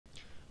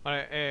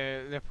Vale,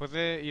 después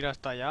de ir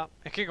hasta allá,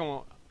 es que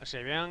como se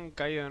habían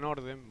caído en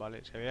orden,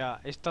 ¿vale? Se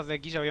había, estas de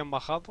aquí se habían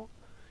bajado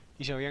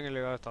y se habían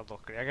elevado estas dos.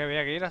 Creía que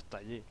había que ir hasta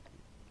allí.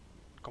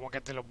 Como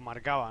que te lo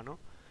marcaba, ¿no?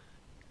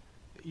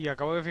 Y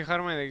acabo de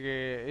fijarme de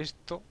que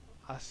esto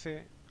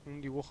hace un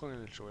dibujo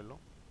en el suelo.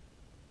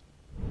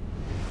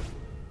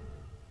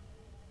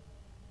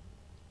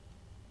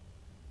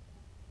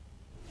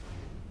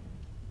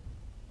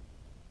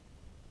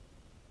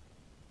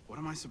 What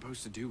am I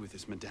supposed to do with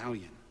this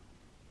medallion?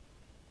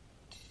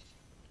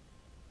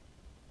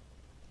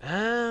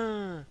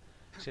 ¡Ah!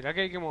 ¿Será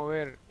que hay que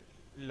mover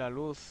la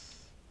luz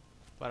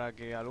para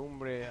que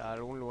alumbre a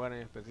algún lugar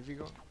en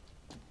específico?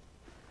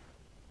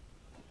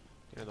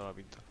 Tiene toda la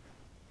pinta.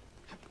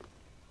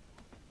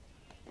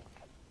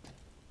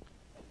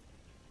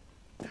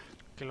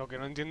 Que lo que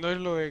no entiendo es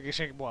lo de que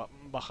se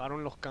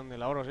bajaron los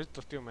candelabros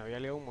estos, tío. Me había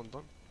liado un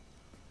montón.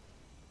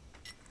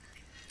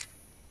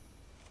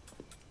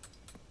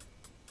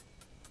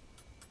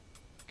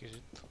 ¿Qué es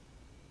esto?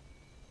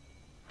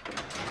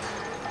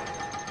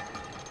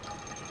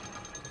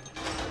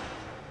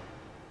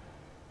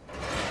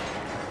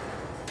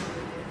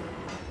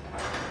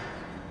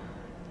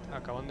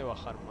 Acaban de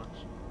bajar más.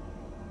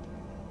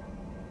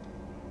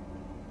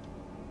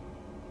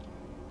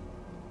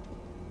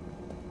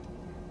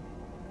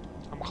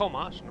 Han bajado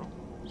más, ¿no?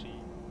 Sí.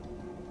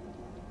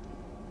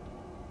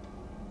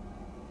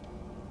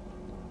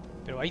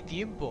 Pero hay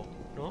tiempo,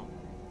 ¿no?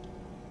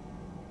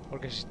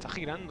 Porque se está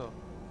girando.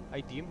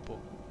 Hay tiempo.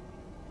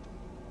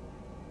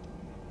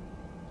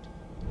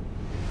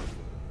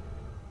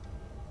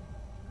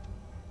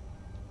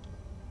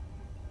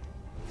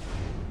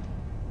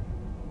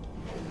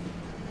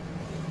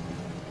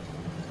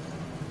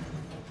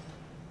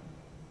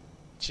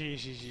 Sí,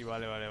 sí, sí,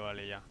 vale, vale,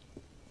 vale, ya.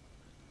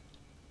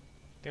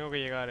 Tengo que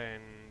llegar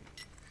en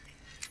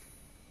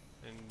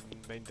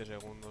 20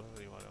 segundos.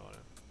 Sí, vale, vale.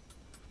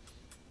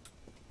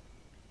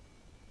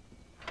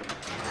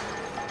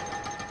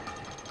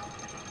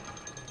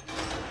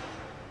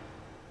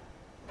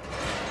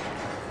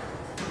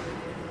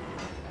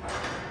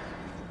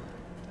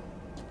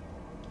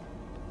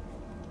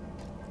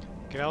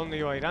 Que era donde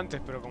iba a ir antes,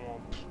 pero como...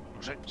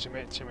 no sé, se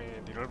me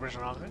tiró el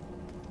personaje.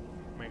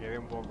 Me quedé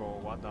un poco...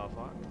 what the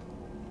fuck.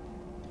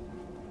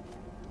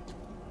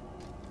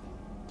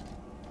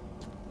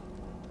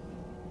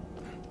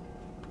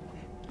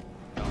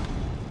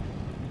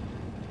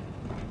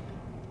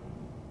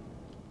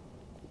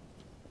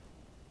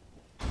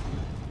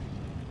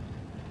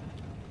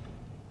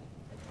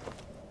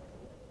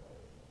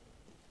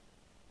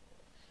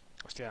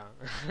 Hostia,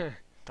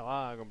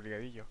 estaba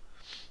complicadillo.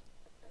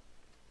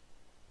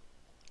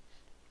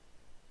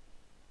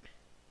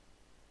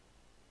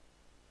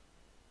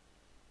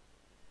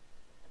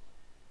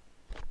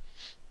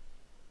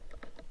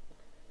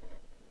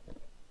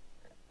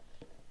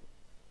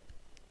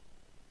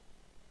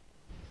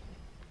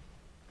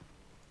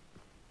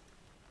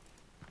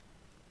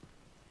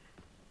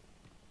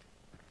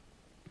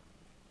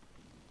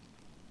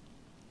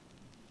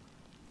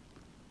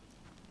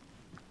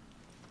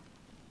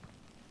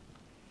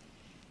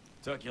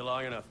 Took you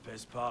long enough,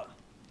 pisspot.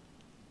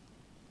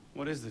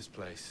 What is this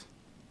place?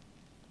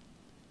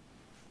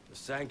 The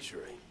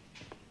sanctuary.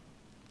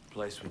 A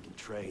place we can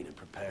train and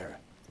prepare,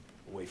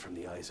 away from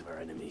the eyes of our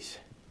enemies.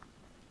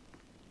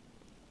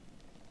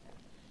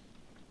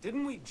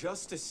 Didn't we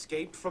just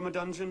escape from a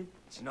dungeon?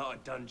 It's not a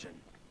dungeon.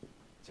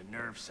 It's a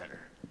nerve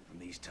center. From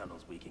these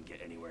tunnels we can get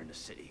anywhere in the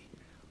city,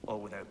 all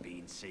without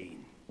being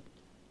seen.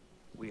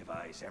 We have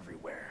eyes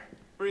everywhere.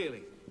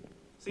 Really?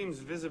 Seems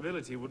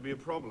visibility would be a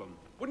problem.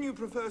 Wouldn't you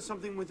prefer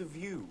something with a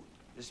view?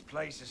 This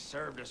place has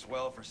served us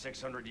well for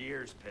 600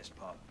 years,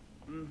 pisspot.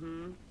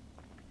 Mm-hmm.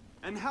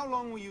 And how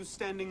long were you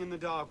standing in the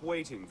dark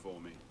waiting for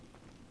me?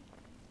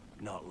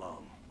 Not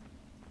long.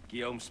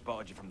 Guillaume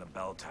spotted you from the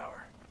bell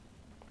tower.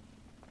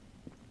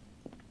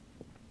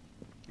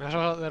 ¿Me vas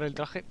a dar el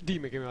traje?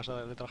 Dime que me vas a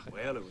dar el traje.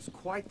 Well, it was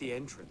quite the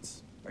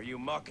entrance. Are you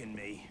mocking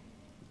me?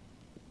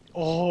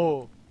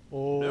 ¡Oh!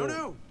 ¡Oh! No,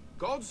 no.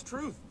 God's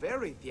truth.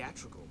 Very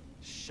theatrical.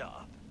 Shut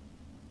up.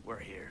 We're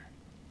here.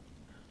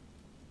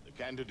 The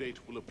candidate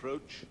will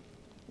approach.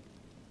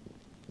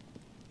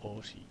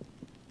 Oh, sí.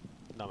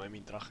 Dame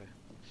mi traje.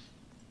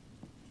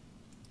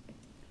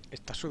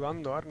 Está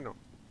sudando, Arno.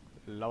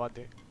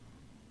 Lávate.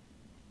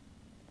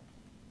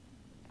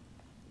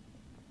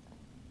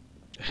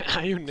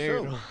 Hay un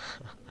negro.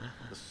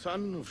 The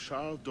son of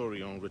Charles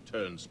Dorion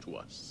returns to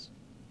us.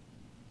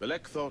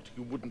 Belek thought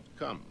you wouldn't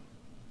come.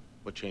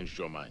 What changed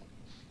your mind?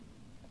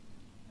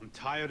 I'm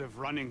tired of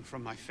running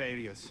from my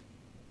failures.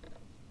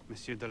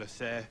 Monsieur de la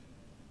Serre,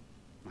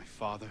 my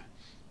father.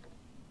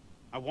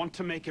 I want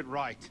to make it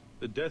right.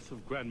 The death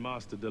of Grand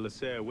Master de la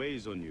Serre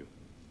weighs on you.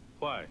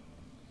 Why?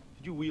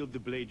 Did you wield the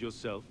blade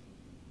yourself?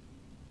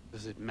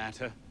 Does it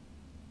matter?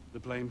 The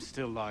blame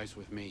still lies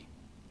with me.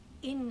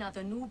 إن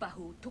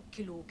ذنوبه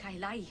تكل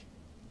كيلاي.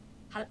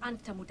 هل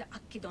أنت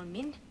متأكد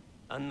من؟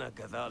 أنا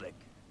كذلك.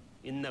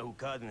 إنه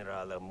قادر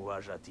على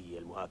مواجهة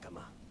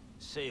المحاكمة.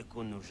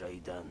 سيكون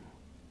جيدا.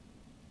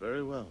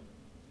 Very well.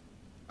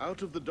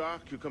 Out of the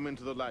dark, you come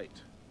into the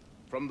light.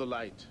 From the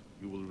light,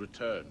 you will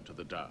return to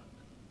the dark.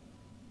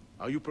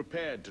 Are you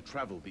prepared to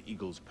travel the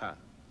Eagle's path?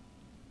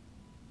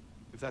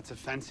 If that's a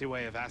fancy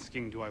way of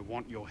asking, do I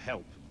want your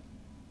help?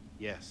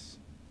 Yes.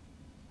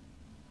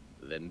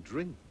 Then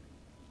drink.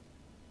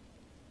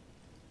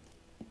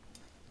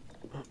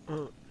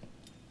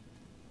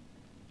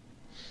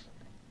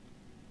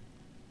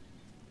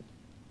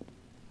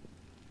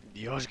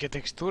 Dios, qué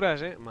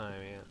texturas, madre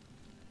mía.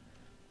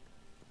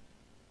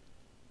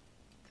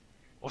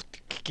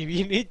 Hostia, qué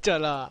bien hecha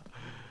la...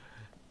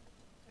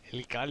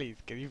 El cáliz,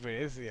 qué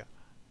diferencia.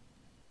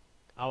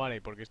 Ah,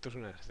 vale, porque esto es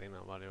una escena.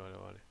 Vale, vale,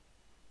 vale.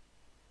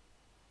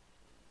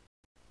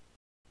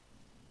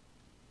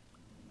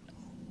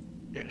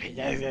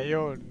 Ya decía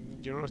yo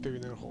no lo estoy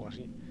viendo en el juego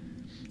así.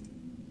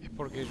 Es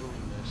porque es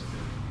una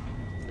escena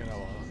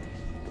grabada.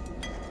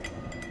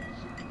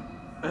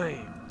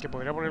 Ay, que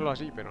podría ponerlo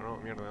así, pero no,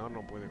 mi ordenador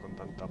no puede con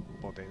tanta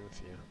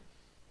potencia.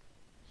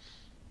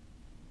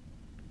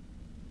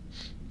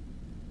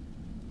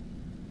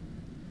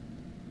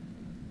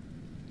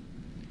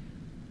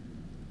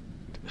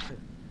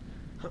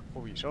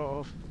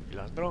 Ubisoft y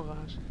las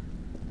drogas.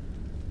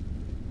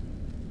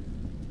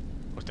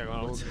 Hostia, con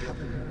algún tío.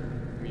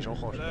 Mis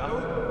ojos.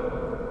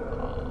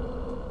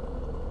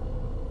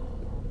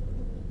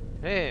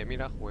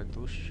 Mira,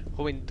 juventus.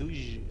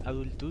 Juventus,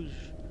 adultus.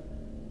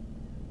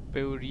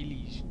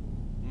 Peurilis.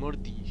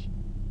 Mortis.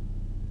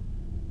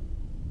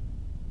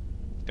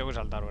 Tengo que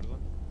saltar, ¿verdad?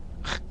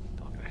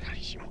 Tengo que ver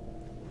clarísimo.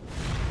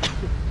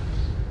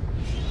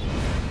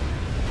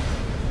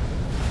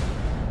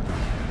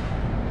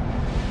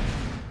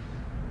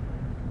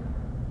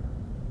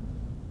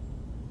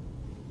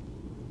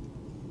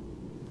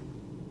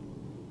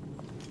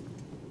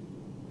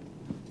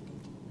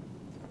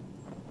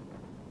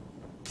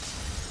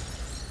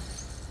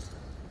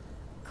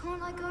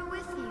 Can't I go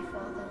with you,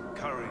 Father?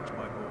 Courage,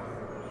 my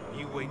boy.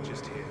 You wait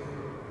just here.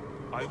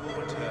 I will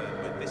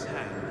return when this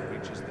hand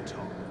reaches the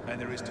top, and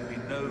there is to be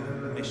no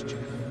mischief.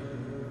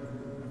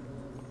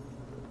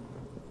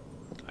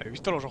 ¿Habéis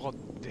visto los ojos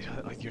de...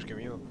 Ay, Dios, qué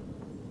miedo.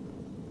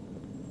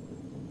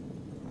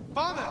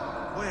 Father!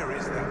 Where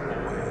is that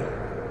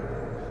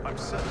boy? I'm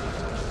certain I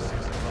touched the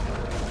six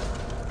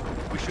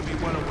o'clock. We should be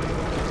well away.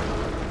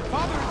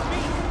 Father, it's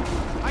me!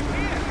 I'm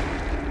here!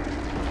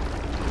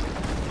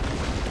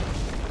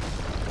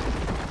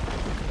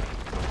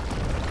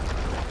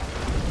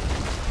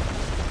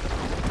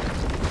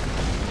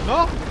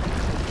 ¿No?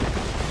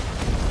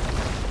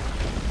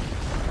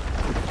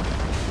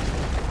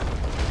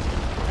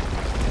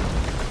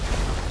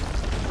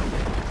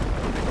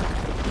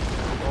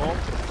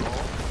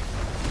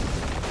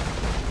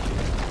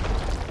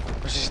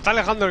 Pues se está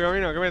alejando el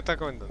camino, ¿qué me estás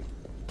comentando?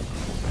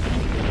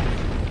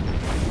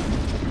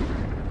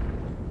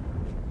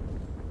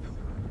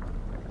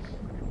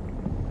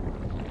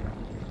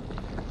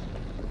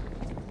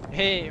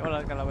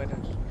 Hola calaveras.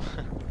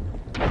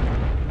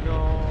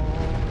 No.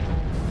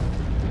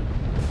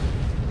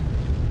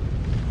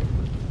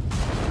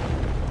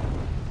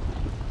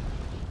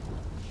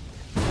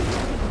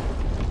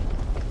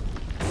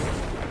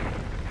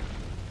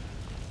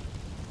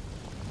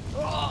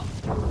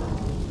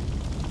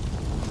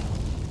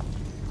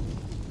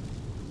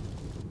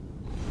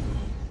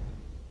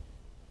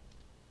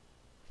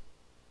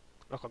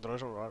 Los controles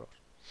son raros.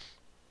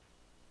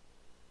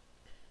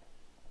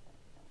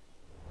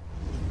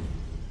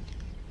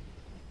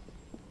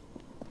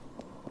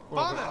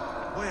 Father!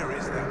 Where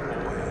is that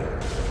boy?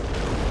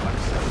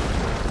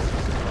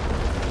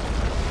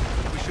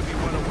 We should be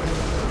well away.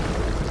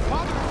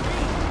 Father, it's me!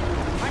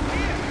 I'm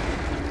here!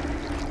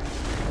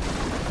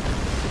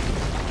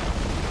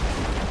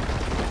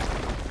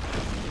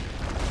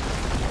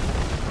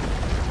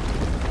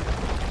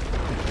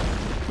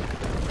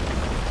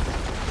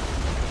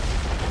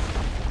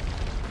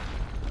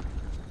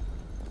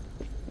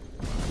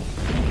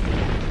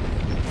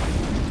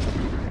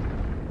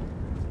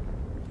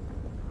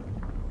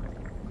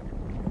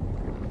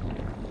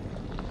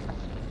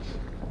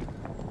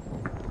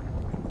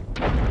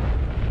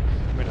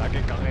 ¿Verdad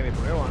que cagué de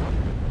prueba, no?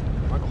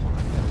 Me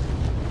acojonas.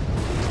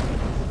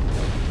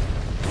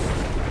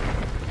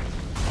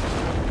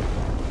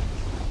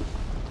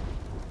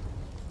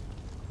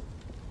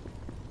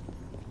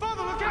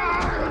 Father, look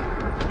out!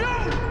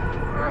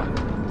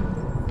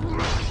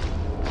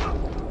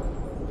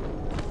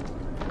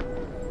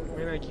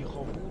 Ven aquí,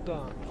 hijo puta.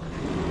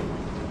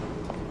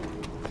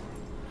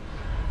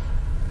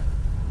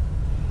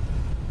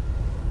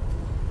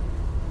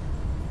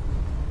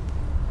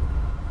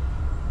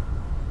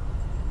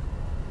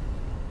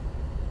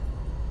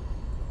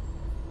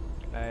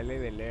 La L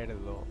de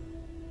lerdo.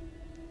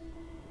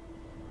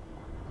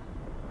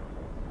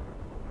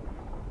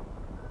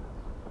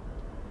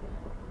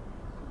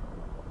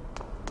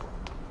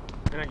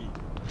 Ven aquí.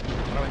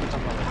 Ahora ven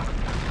echando agua.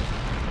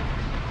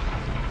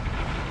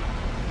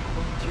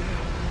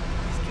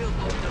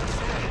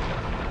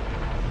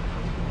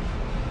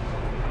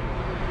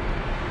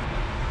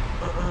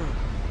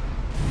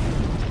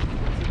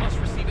 You must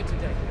receive it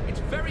today. It's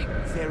very,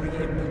 very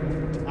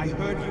important. I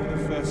heard you you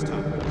the first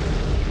time.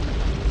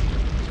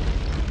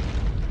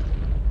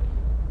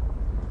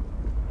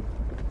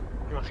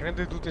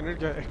 Imagínate tú tener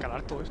que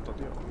escalar todo esto,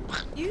 tío.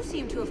 You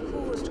seem to have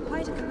caused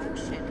quite a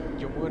commotion.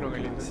 Yo muero en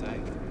el intento.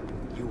 Say,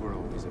 you were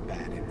always a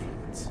bad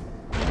influence.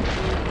 I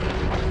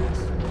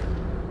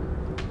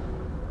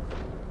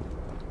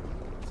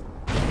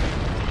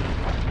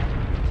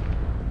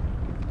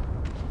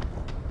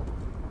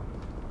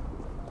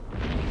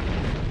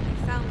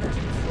found that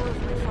in the floor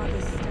of my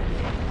father's study.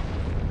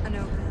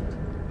 Unopened.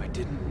 I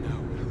didn't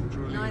know.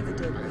 Neither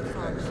did my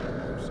father.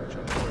 Such a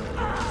horrible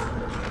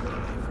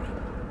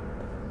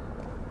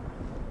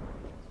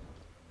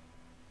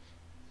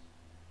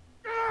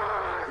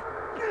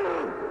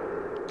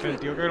El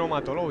tío que lo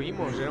mató lo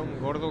vimos, era un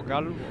gordo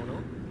calvo,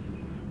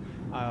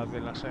 ¿no? A de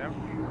la SER.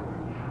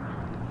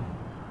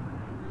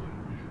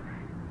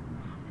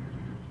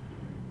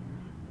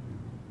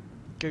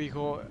 Que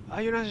dijo,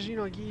 hay un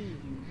asesino aquí.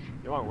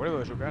 Yo me acuerdo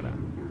de su cara.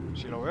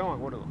 Si lo veo me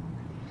acuerdo.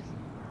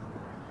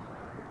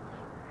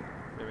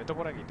 Me meto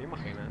por aquí, ¿te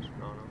imaginas?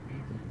 No, no.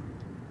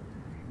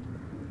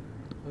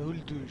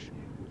 Adultus.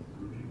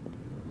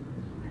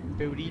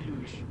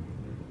 Peurilus.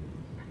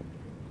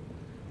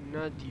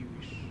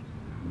 Natius.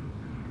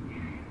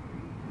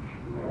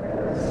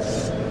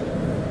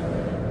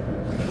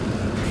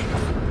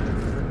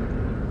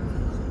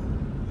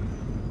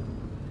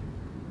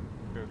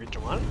 ¿Pero qué he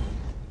hecho mal?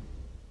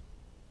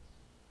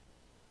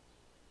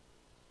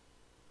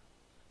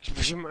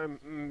 Pues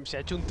se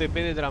ha hecho un TP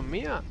detrás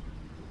mía.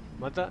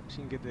 Mata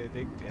sin que te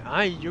detecte.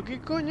 Ay, ¿yo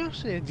qué coño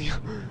sé, tío?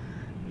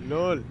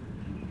 LOL.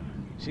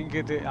 Sin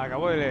que te...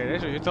 Acabo de leer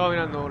eso. Yo estaba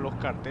mirando los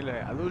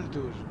carteles.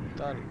 Adultos,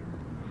 tal.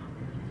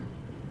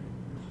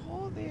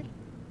 Joder.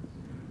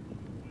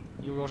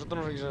 Y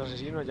vosotros no sois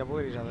asesinos, ya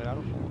podréis hacer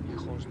algo,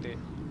 hijos de...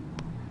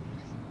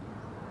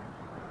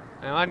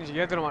 Además, ni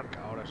siquiera te lo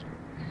marca, ahora sí.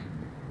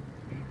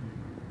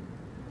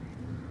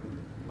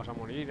 Vas a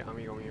morir,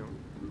 amigo mío.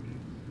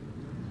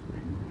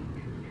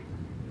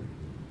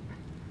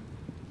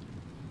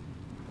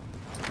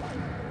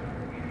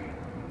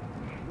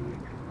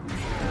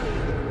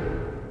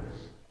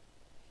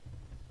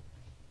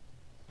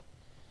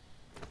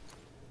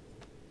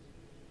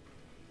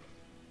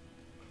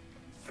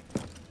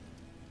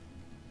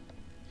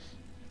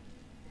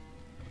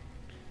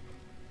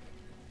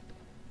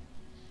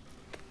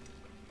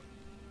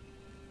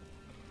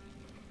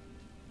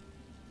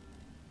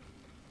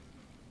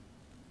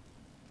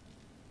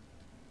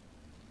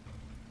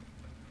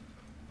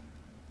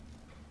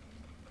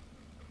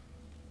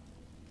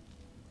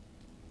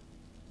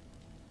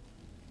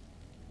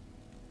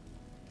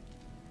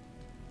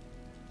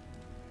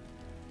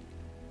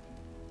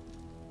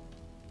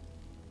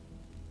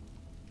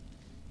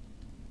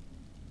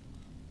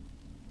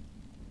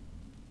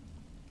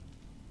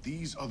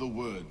 These are the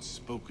words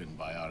spoken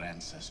by our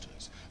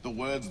ancestors, the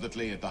words that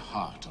lay at the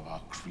heart of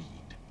our creed.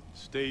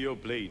 Stay your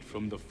blade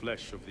from the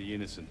flesh of the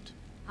innocent.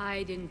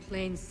 Hide in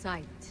plain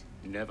sight.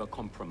 Never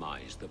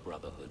compromise the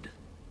Brotherhood.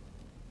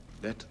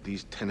 Let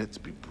these tenets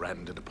be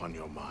branded upon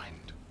your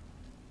mind.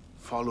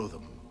 Follow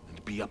them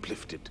and be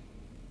uplifted.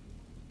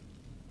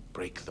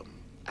 Break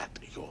them at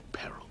your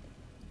peril.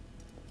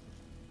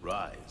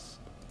 Rise,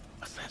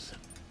 assassin.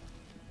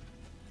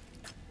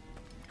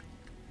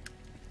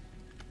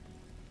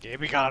 Qué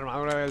épica la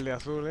armadura del de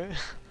azul, eh.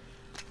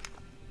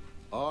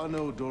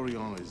 Arno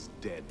Dorion is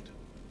dead.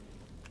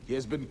 He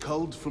has been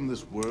culled from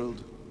this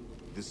world,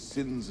 his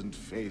sins and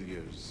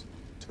failures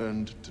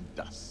turned to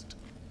dust.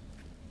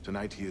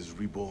 Tonight he is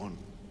reborn,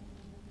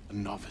 a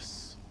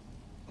novice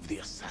of the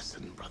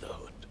Assassin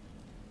Brotherhood.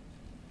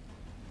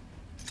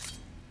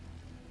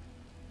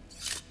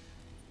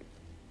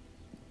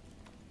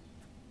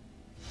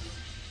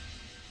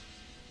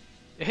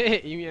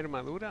 ¿Y mi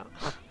armadura?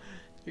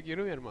 Yo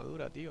quiero mi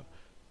armadura, tío.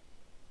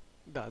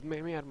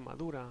 Dadme mi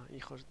armadura,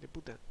 hijos de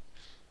puta.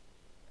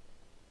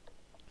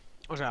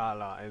 O sea,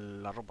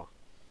 la ropa.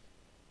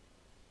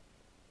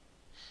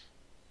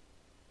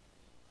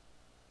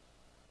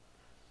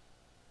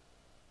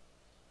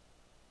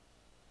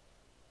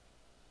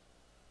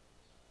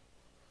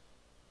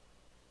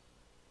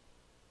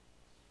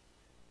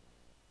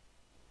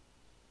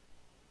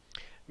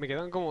 Me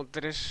quedan como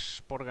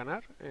 3 por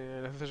ganar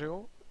en el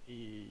CSGO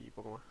y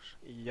poco más.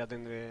 Y ya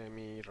tendré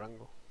mi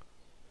rango.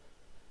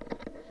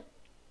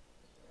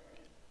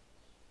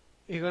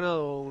 He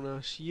ganado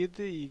unas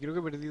 7 y creo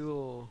que he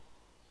perdido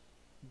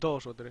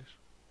 2 o 3.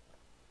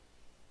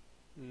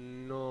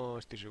 No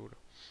estoy seguro.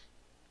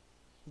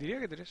 Diría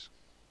que 3.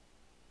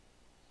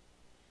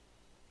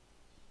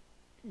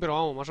 Pero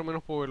vamos, más o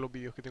menos puedo ver los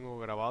vídeos que tengo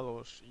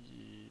grabados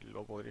y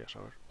lo podría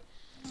saber.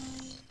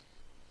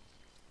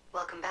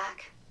 Welcome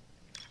back.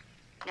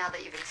 Now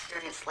that you've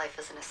experienced life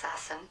as an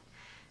assassin,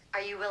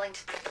 are you willing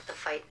to pick up the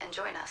fight and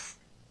join us?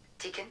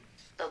 Deacon,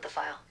 load the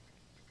file.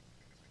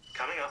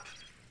 Coming up.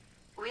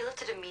 We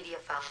lifted a media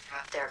file from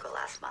Abstergo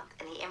last month,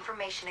 and the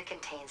information it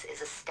contains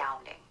is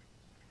astounding.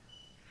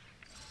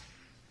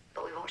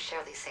 But we won't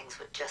share these things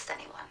with just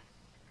anyone.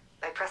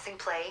 By pressing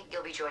play,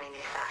 you'll be joining the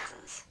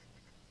assassins.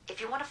 If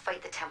you want to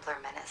fight the Templar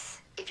menace,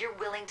 if you're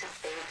willing to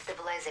save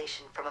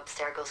civilization from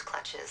Abstergo's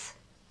clutches,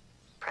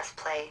 press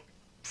play,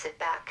 sit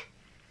back,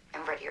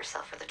 and ready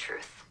yourself for the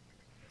truth.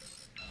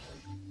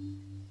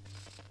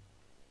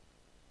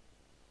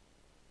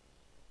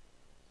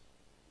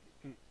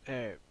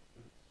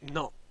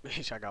 No,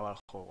 y se acaba el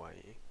juego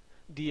ahí.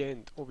 The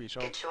end,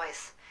 Ubisoft. Good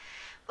choice.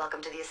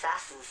 Welcome to the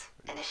Assassins,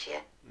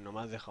 Initiate. No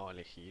me has dejado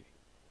elegir.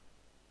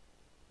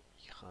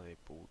 Hija de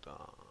puta.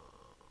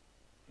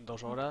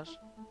 2 horas.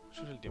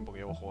 Eso es el tiempo que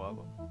llevo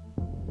jugado.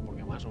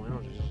 Porque más o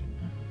menos es así.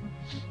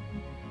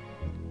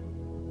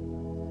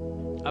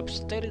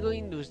 Abstergo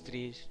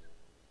Industries.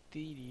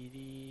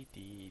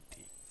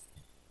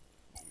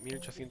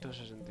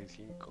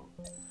 1865.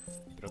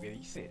 ¿Pero qué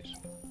dices?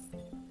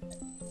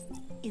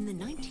 In the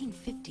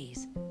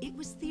 1950s, it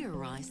was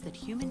theorized that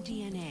human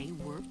DNA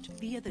worked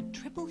via the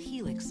triple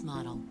helix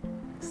model.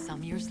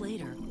 Some years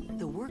later,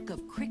 the work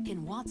of Crick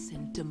and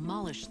Watson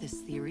demolished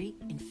this theory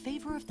in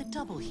favor of the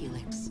double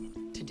helix.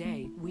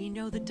 Today, we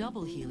know the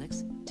double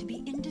helix to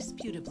be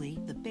indisputably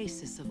the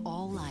basis of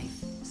all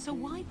life. So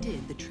why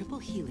did the triple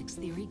helix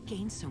theory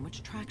gain so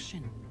much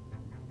traction?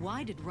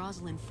 Why did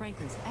Rosalind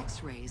Franklin's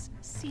X-rays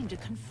seem to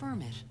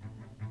confirm it?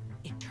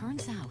 It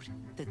turns out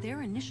that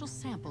their initial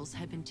samples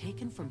had been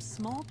taken from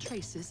small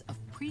traces of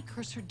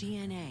precursor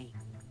DNA,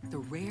 the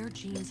rare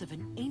genes of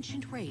an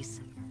ancient race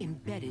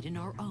embedded in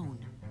our own.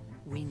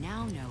 We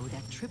now know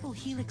that triple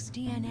helix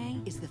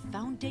DNA is the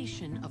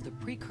foundation of the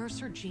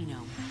precursor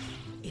genome.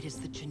 It is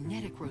the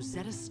genetic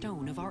Rosetta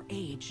Stone of our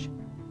age.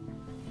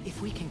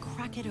 If we can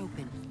crack it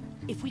open,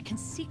 if we can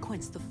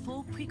sequence the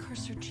full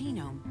precursor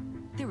genome,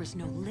 there is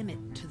no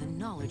limit to the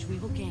knowledge we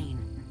will gain.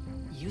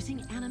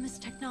 Using Animus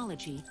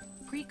technology,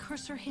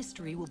 precursor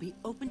history will be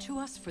open to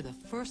us for the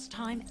first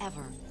time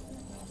ever.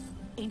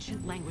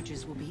 Ancient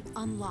languages will be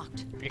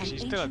unlocked, and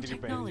ancient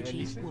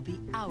technology will be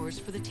ours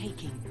for the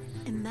taking.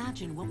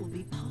 Imagine what will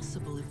be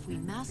possible if we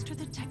master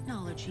the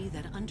technology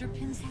that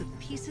underpins the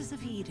pieces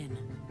of Eden.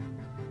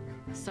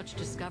 Such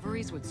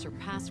discoveries would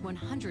surpass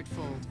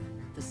 100-fold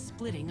the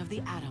splitting of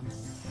the atom.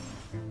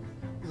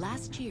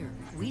 Last year,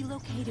 we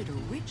located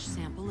a rich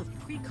sample of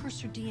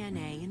precursor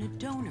DNA in a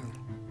donor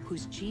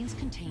whose genes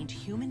contained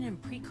human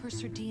and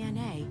precursor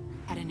DNA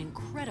at an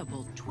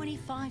incredible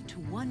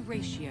 25-to-1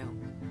 ratio.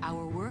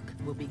 Our work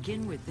will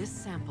begin with this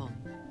sample.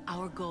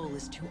 Our goal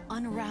is to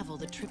unravel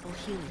the triple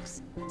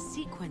helix,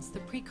 sequence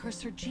the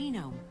precursor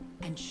genome,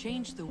 and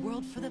change the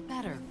world for the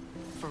better,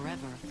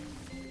 forever.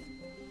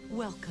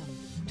 Welcome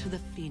to the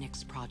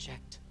Phoenix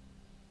Project.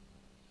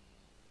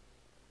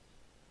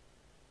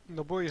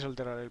 No podéis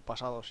alterar el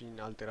pasado sin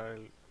alterar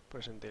el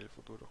presente y el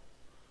futuro.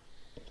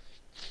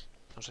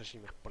 No sé si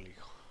me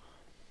explico.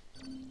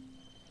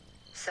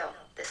 So,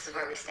 this is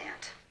where we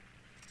stand.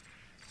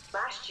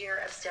 Last year,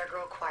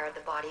 Abstergo acquired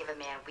the body of a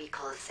man we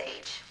call a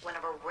Sage, one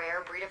of a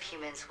rare breed of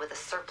humans with a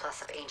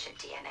surplus of ancient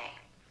DNA.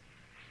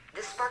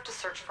 This sparked a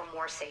search for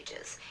more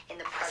Sages, in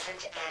the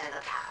present and in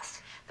the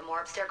past. The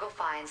more Abstergo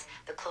finds,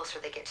 the closer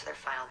they get to their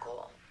final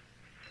goal.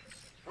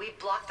 We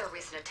blocked their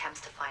recent attempts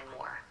to find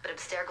more, but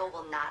Abstergo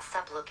will not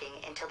stop looking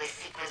until they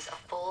sequence a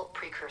full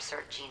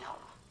precursor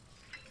genome.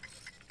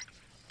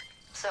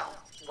 So,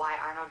 why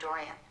Arnaud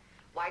Dorian?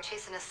 Why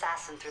chase an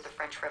assassin through the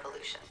French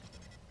Revolution?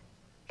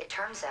 It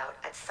turns out,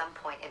 at some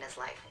point in his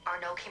life,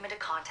 Arnaud came into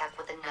contact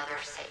with another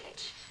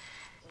Sage.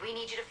 We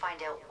need you to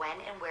find out when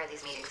and where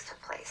these meetings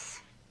took place.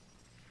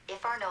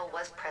 If Arnaud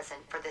was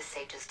present for this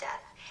Sage's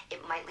death,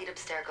 it might lead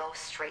Abstergo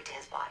straight to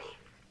his body.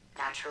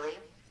 Naturally,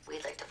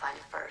 we'd like to find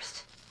it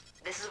first.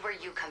 This is where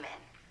you come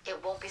in.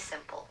 It won't be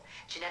simple.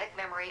 Genetic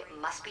memory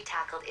must be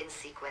tackled in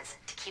sequence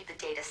to keep the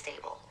data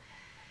stable.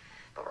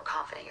 But we're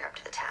confident you're up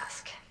to the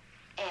task.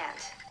 And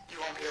you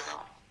won't be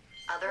alone.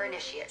 Other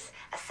initiates,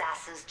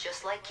 assassins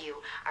just like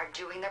you, are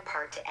doing their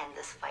part to end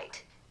this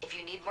fight. If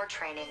you need more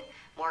training,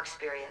 more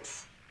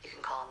experience, you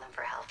can call on them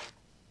for help.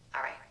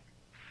 All right.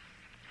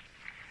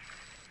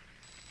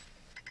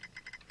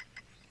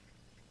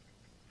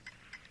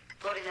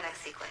 Loading the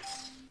next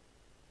sequence.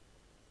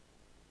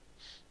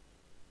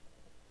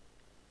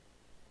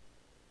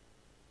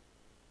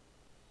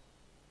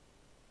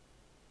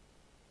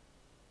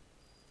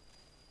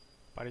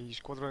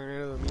 París, 4 de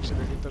enero de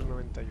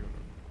 1791.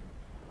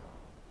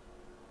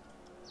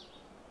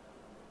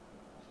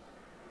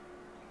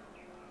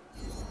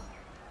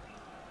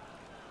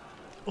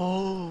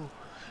 Oh,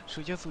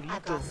 soy azulito.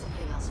 I've got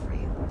something else for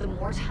you. The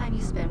more time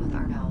you spend with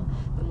Arnaud,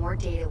 the more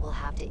data we'll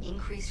have to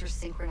increase your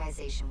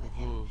synchronization with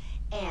him,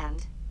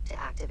 and to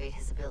activate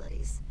his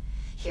abilities.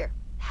 Here,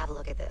 have a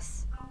look at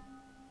this.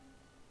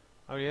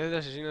 Habilidades de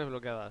asesino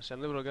desbloqueadas. Se han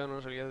desbloqueado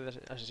nuevas habilidades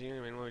de asesino y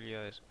menú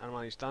habilidades.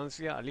 Arma a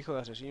distancia, alijo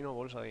de asesino,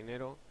 bolsa de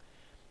dinero,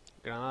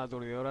 granada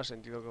aturdidora,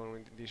 sentido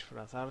común,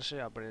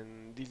 disfrazarse,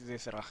 aprendiz de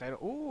cerrajero.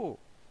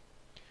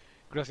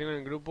 Curación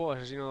en grupo,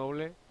 asesino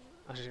doble,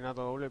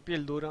 asesinato doble,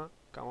 piel dura,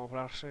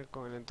 camuflarse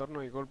con el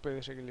entorno y golpe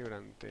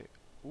desequilibrante.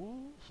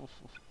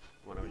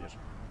 Maravilloso.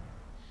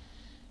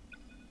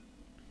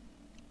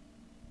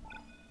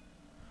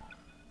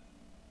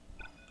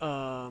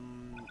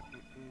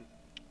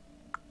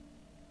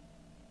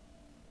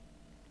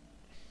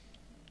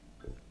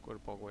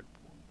 Cuerpo a cuerpo.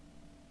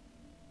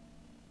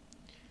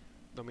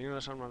 Domina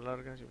las armas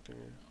largas y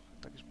obtiene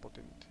ataques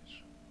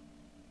potentes.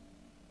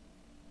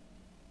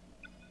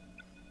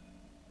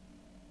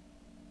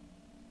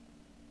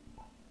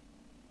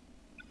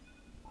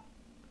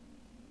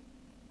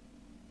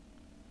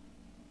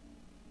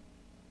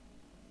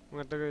 Un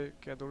ataque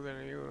que aturde al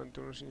enemigo durante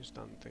unos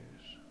instantes.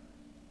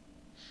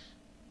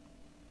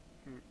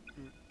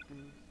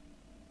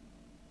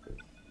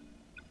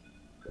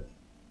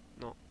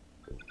 No,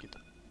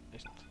 quita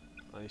esto.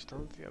 A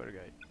distancia, a ver qué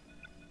hay.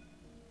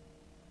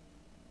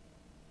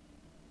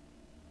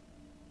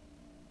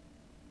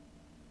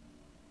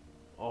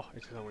 Oh, este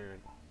está muy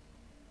bien.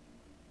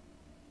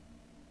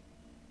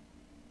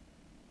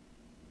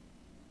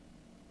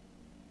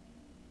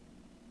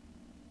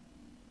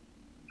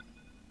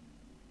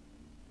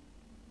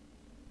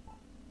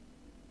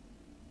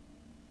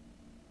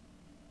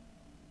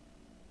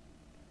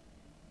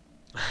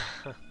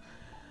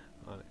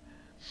 Vale.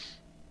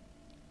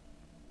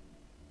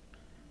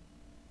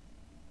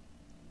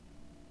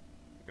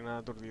 Granada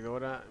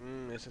aturdidora.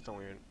 Este está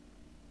muy bien.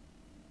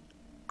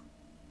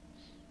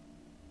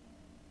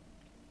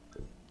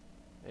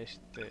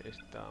 Este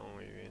está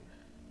muy bien.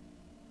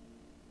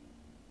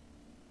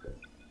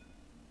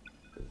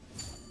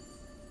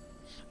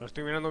 Lo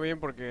estoy mirando bien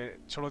porque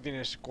solo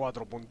tienes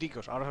 4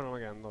 punticos. Ahora solo me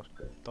quedan 2.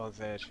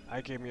 Entonces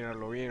hay que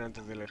mirarlo bien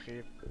antes de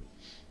elegir.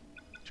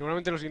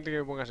 Seguramente lo siguiente que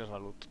me ponga es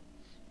salud.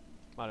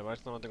 Vale, para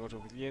esto no tengo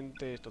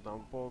suficiente. Esto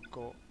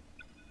tampoco.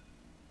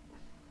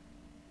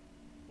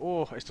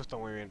 Esto está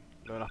muy bien.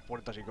 Lo de las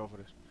puertas y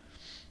cofres.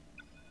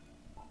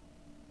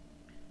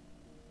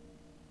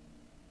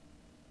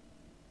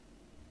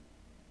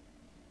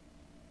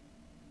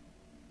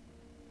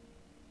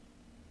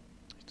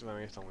 Esto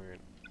también está muy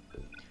bien.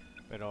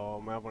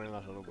 Pero me voy a poner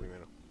la salud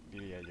primero,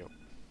 diría yo.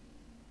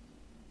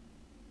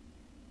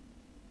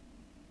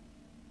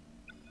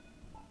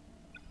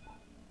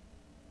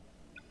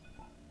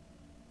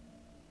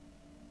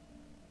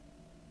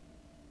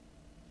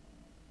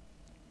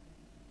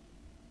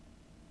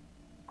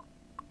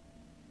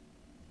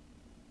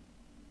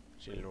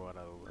 Sin lugar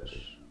a dudas.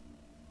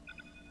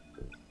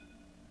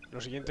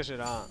 Lo siguiente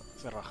será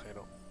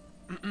cerrajero.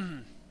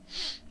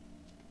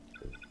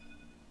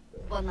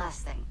 One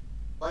last thing.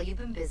 While you've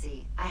been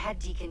busy, I had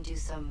Deacon do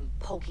some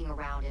poking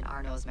around in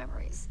Arno's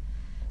memories.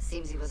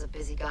 Seems he was a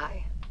busy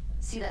guy.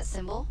 See that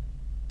symbol?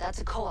 That's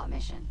a co-op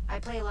mission. I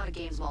play a lot of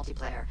games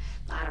multiplayer.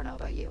 I don't know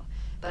about you,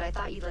 but I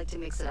thought you'd like to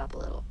mix it up a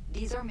little.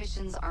 These are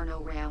missions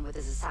Arno ran with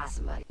his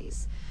assassin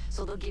buddies,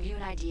 so they'll give you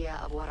an idea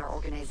of what our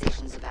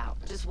organization's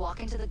about. Just walk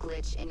into the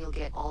glitch and you'll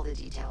get all the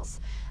details.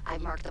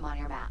 I've marked them on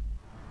your map.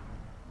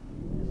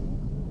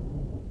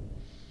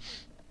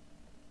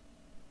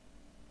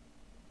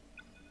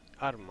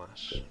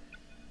 Armas.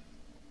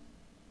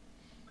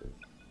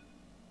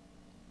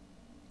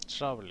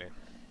 Sable.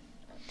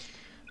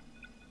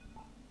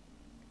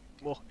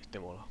 Este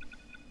mola.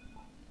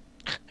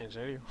 ¿En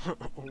serio?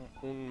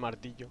 un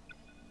martillo.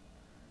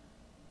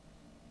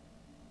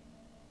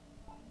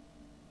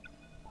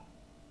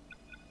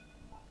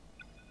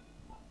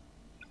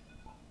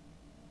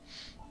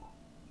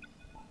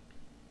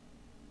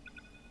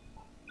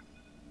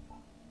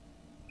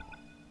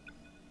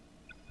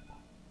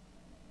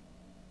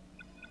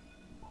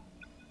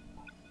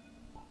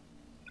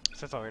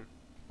 Este está bien.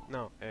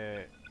 No,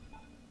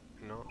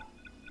 no.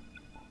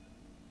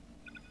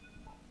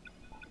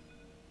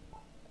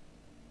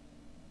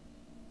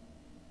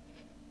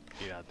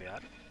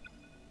 Piratear.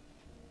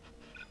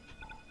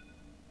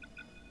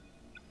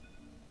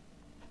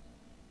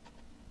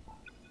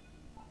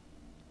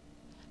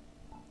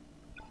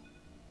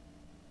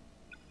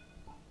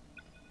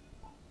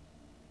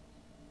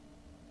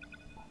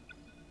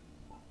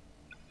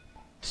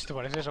 Esto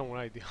parece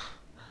samurai, tío.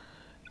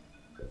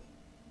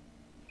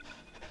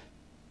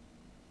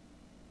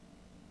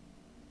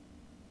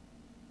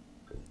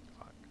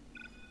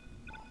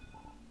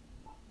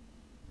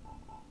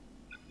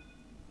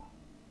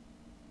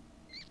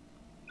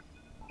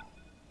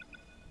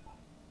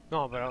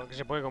 No, pero que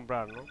se puede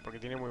comprar, ¿no? Porque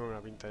tiene muy buena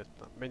pinta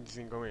esta.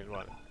 25.000,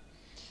 vale.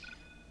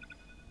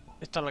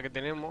 Esta es la que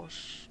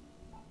tenemos.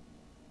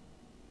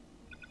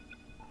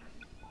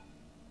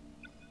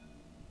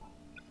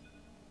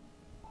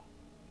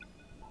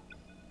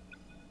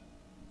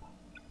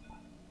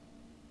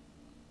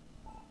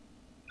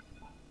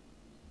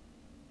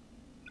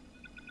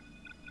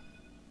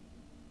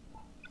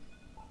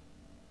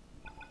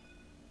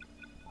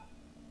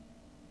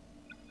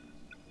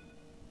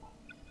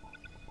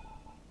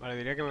 Vale,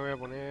 diría que me voy a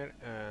poner...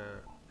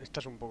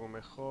 esta es un poco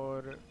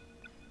mejor.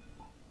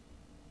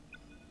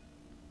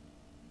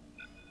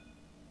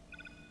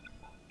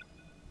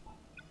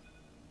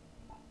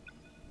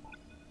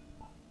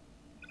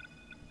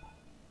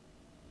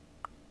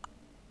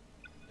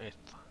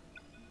 Esta.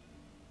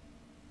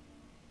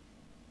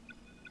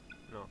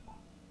 No.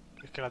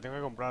 Es que la tengo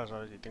que comprar,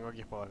 ¿sabes? Y tengo aquí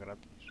espadas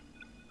gratis.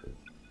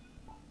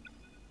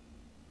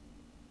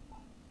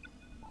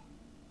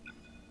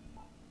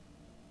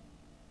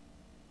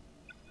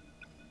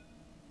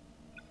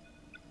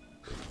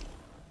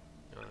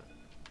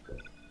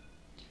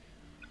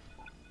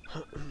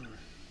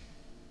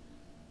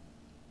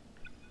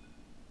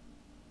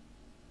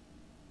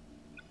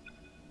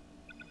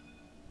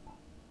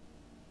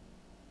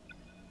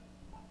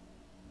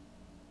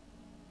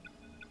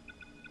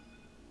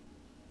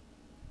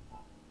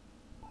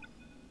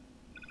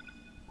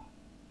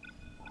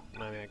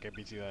 qué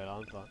epicidad de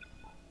lanza.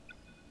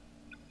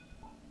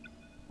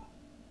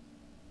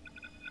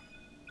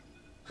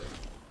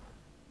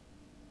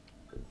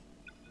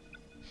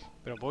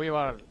 Pero puedo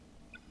llevar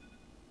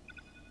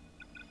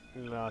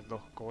las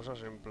dos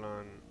cosas en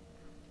plan...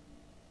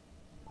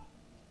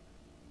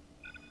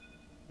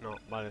 No,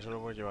 vale, solo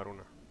puedo llevar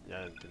una.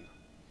 Ya entiendo.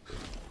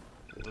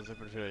 Entonces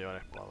prefiero llevar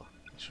espada.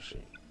 Eso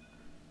sí.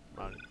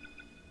 Vale.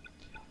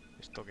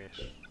 ¿Esto qué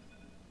es?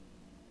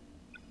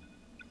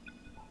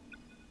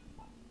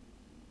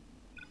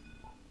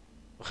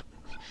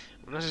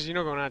 Un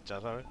asesino con hacha,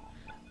 ¿sabes?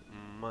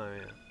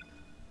 Madre mía.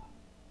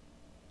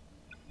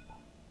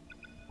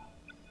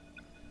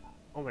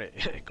 Hombre,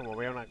 como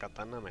vea una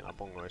katana me la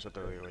pongo, eso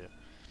te lo digo ya.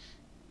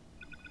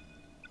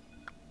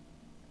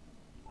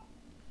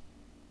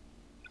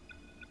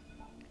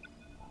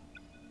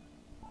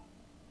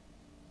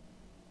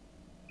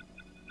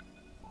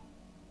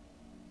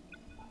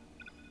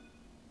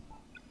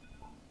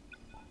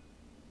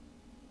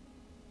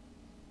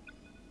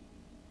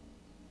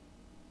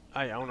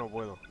 Ay, aún no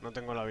puedo. No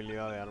tengo la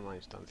habilidad de arma a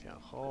distancia.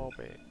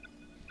 Jope.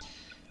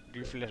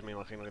 Rifles me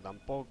imagino que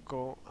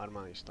tampoco.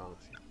 Arma a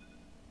distancia.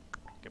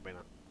 Qué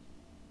pena.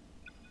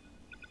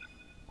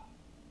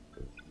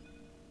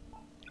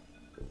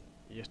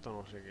 Y esto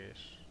no sé qué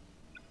es.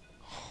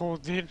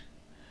 Joder.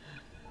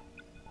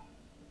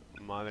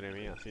 Madre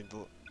mía,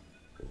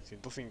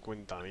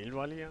 150.000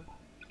 valía.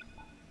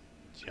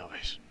 Ya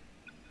ves.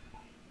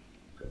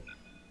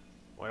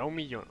 O era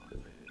 1.000.000.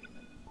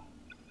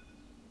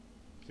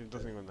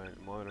 150.000,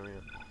 madre mía.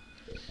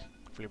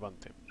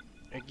 Flipante.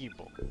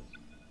 Equipo.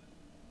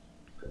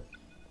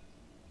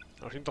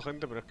 Lo siento,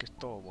 gente, pero es que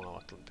esto mola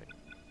bastante.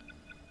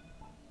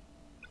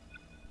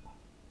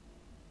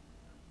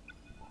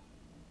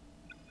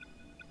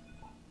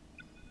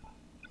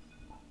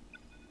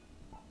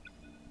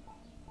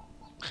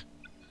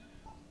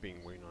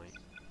 Pingüino ahí.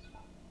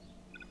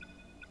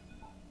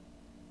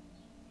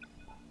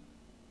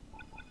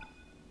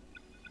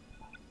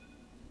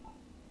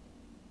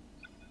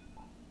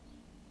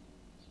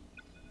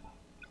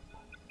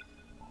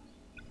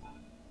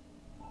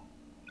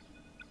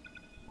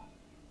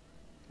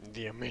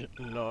 $10.000,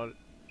 lol.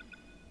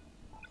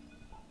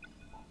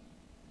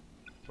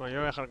 Bueno, yo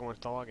voy a dejar como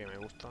estaba, que me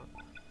gusta.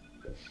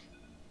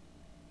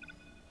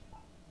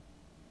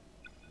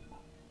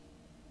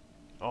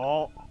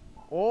 ¡Oh!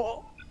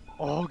 ¡Oh!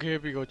 ¡Oh, qué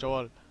épico,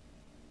 chaval!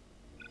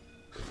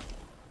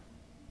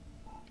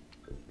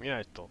 Mira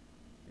esto.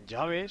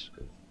 ¿Llaves?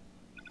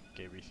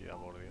 Qué epicidad,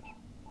 por Dios.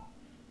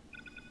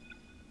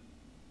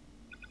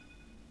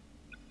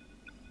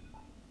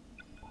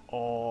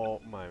 ¡Oh!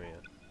 Madre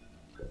mía.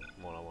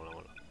 Mola, mola,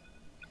 mola.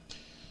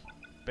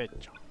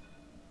 Pecho.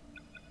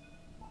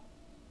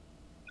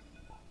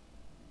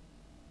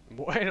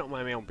 Bueno,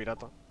 madre mía, un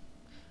pirata.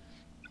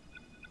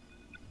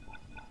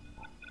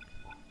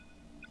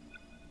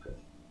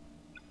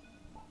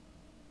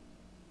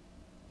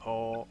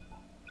 Oh.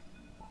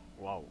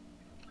 Wow.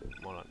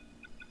 Mola.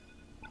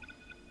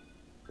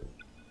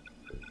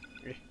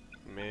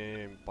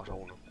 Me pasa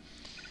uno.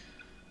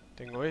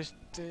 Tengo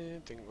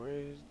este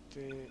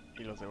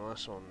y los demás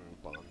son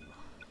pagando.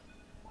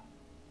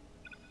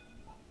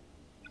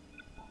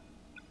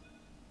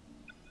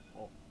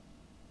 Oh.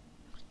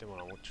 Este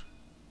mola mucho.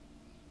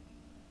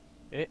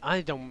 Ah,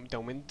 y te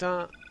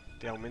aumenta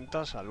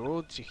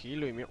salud,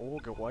 sigilo y... Oh,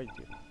 qué guay,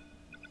 tío.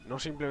 No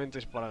simplemente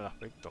es para el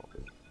aspecto.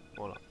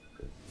 Mola.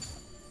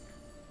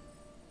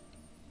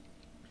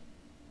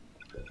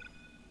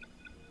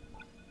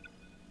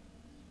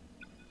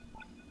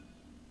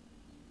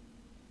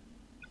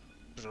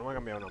 Pues no me ha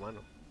cambiado una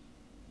mano.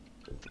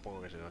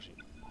 Supongo que será así.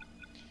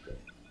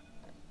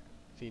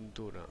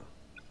 Cintura.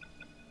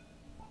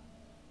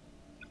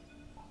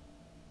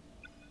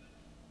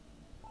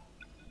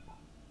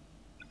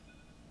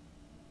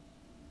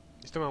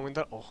 Esto me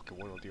aumenta... Oh, qué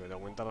bueno, tío. Te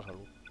aumenta la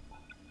salud.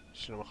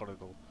 Es lo mejor de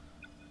todo.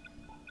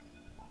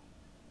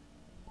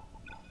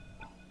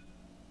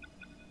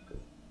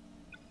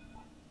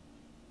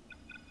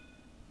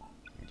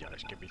 Ya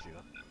ves, qué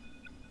epicidad.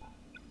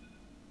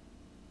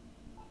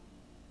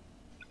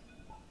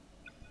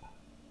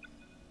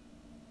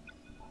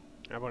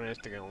 Voy a poner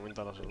este que me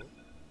aumenta la salud.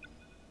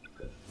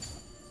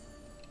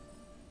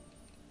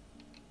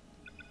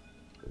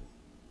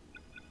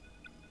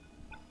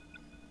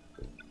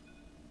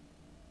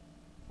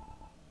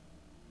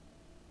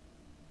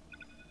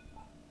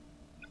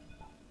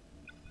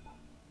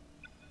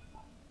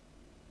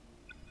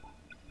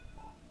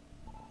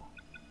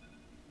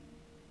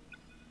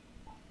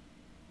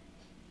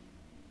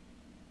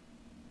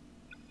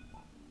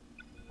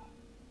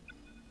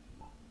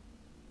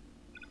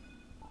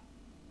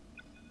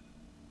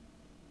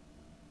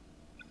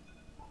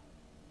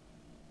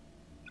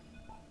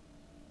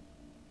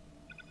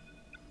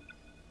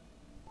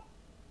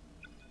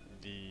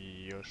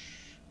 Dios.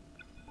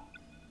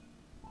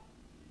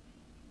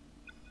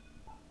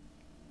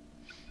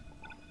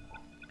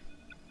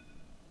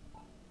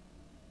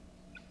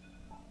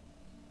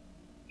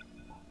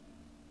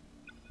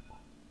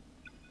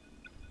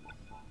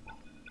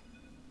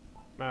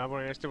 Me voy a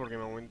poner este porque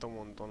me aumenta un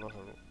montón la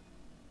salud.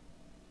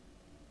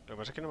 Lo que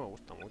pasa es que no me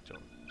gusta mucho.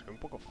 Se ve un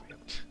poco feo.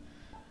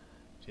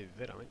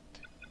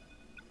 Sinceramente.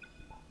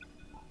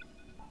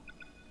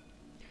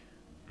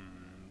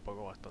 Un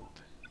poco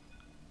bastante.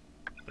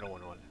 Pero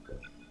bueno, vale.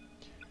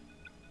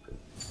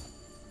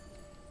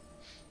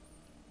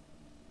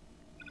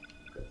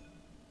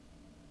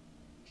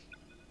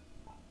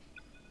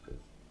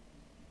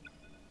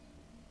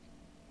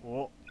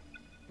 Oh.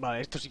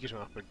 Vale, estos sí que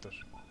son aspectos.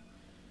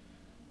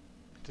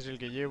 Este es el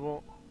que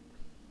llevo.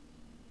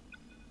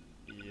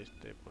 Y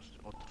este, pues,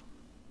 otro.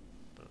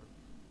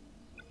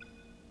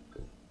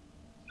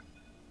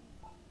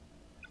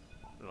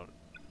 LOL.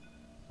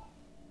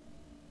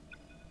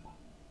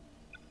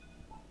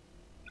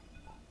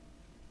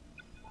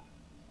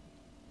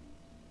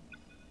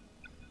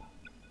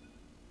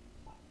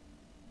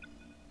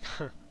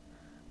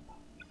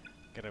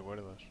 Qué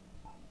recuerdos.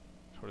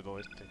 Sobre todo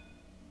este.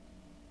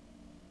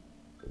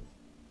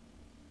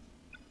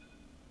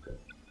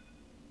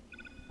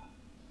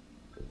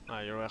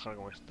 Ah, yo lo voy a dejar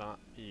como está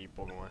y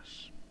poco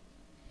más.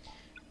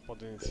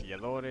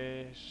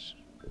 Potenciadores.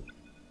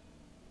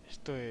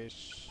 Esto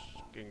es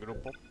en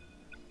grupo.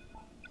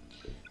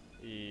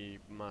 Y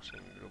más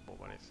en grupo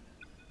parece.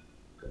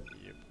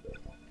 Yep.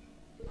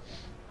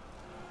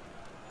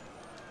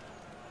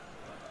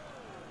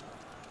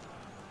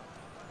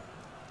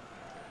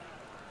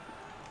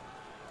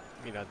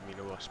 Mirad mi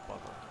nueva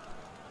espada.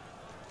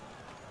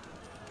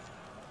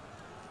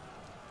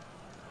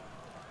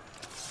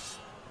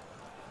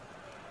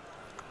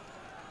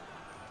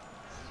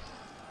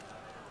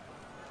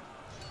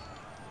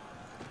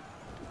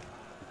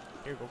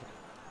 Qué cofre.